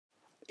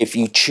if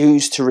you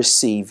choose to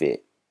receive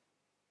it,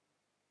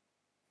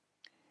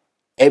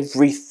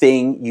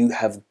 everything you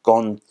have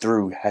gone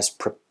through has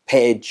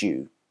prepared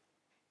you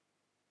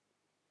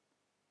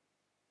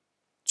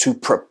to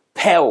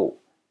propel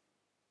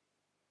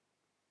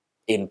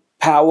in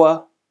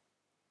power,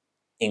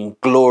 in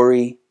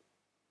glory,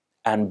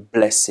 and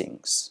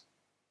blessings.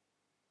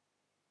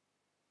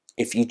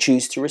 If you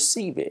choose to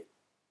receive it.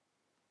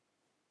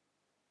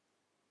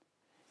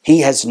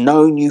 He has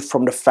known you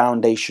from the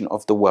foundation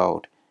of the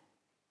world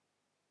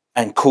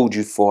and called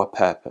you for a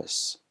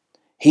purpose.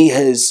 He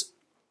has,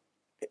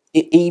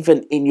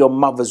 even in your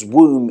mother's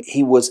womb,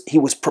 he was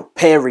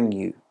preparing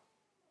you.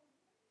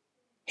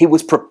 He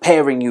was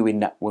preparing you in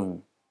that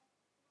womb.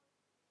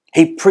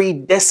 He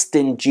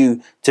predestined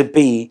you to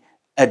be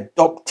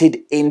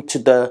adopted into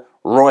the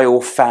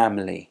royal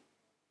family.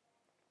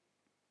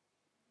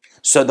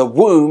 So the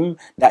womb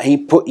that he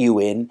put you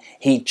in,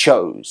 he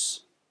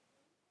chose.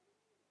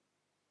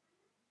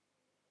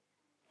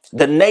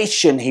 The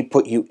nation he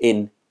put you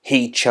in,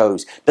 he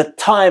chose. The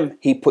time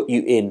he put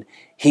you in,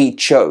 he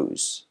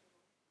chose.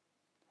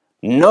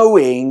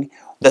 Knowing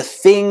the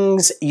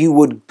things you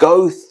would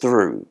go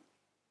through.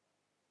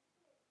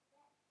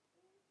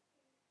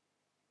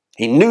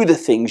 He knew the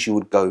things you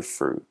would go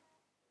through.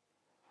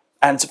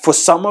 And for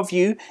some of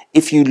you,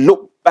 if you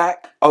look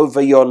back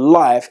over your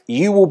life,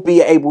 you will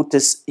be able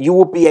to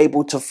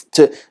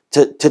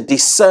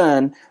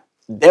discern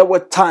there were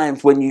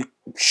times when you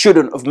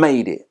shouldn't have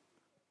made it.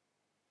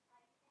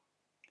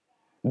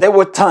 There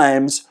were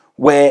times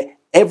where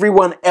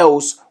everyone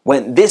else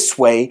went this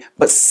way,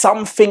 but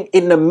something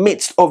in the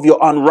midst of your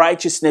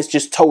unrighteousness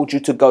just told you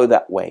to go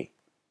that way.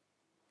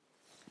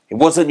 It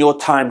wasn't your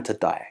time to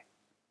die.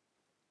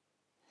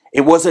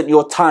 It wasn't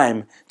your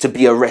time to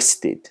be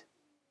arrested.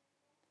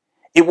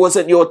 It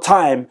wasn't your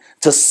time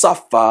to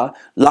suffer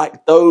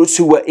like those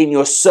who were in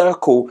your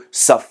circle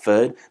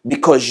suffered,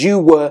 because you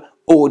were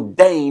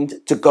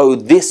ordained to go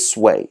this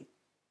way.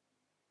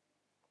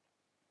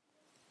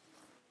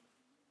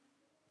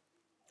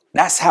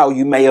 That's how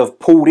you may have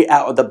pulled it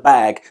out of the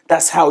bag.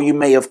 That's how you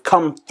may have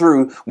come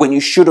through when you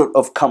shouldn't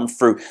have come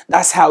through.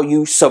 That's how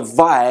you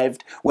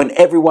survived when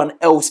everyone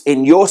else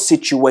in your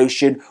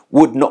situation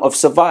would not have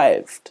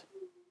survived.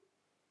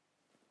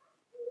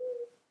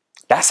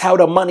 That's how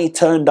the money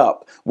turned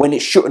up when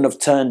it shouldn't have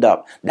turned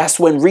up. That's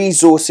when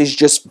resources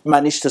just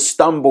managed to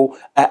stumble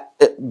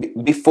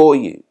before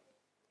you.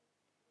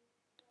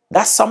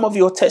 That's some of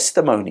your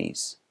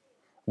testimonies.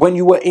 When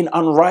you were in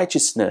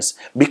unrighteousness,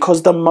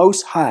 because the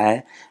Most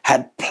High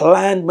had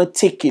planned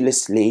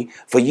meticulously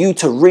for you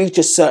to reach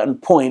a certain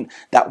point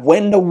that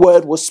when the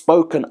word was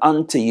spoken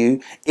unto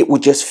you, it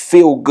would just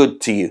feel good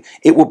to you.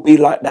 It would be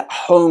like that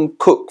home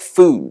cooked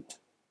food.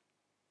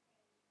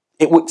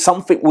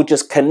 Something would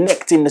just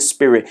connect in the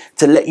spirit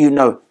to let you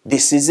know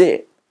this is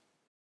it.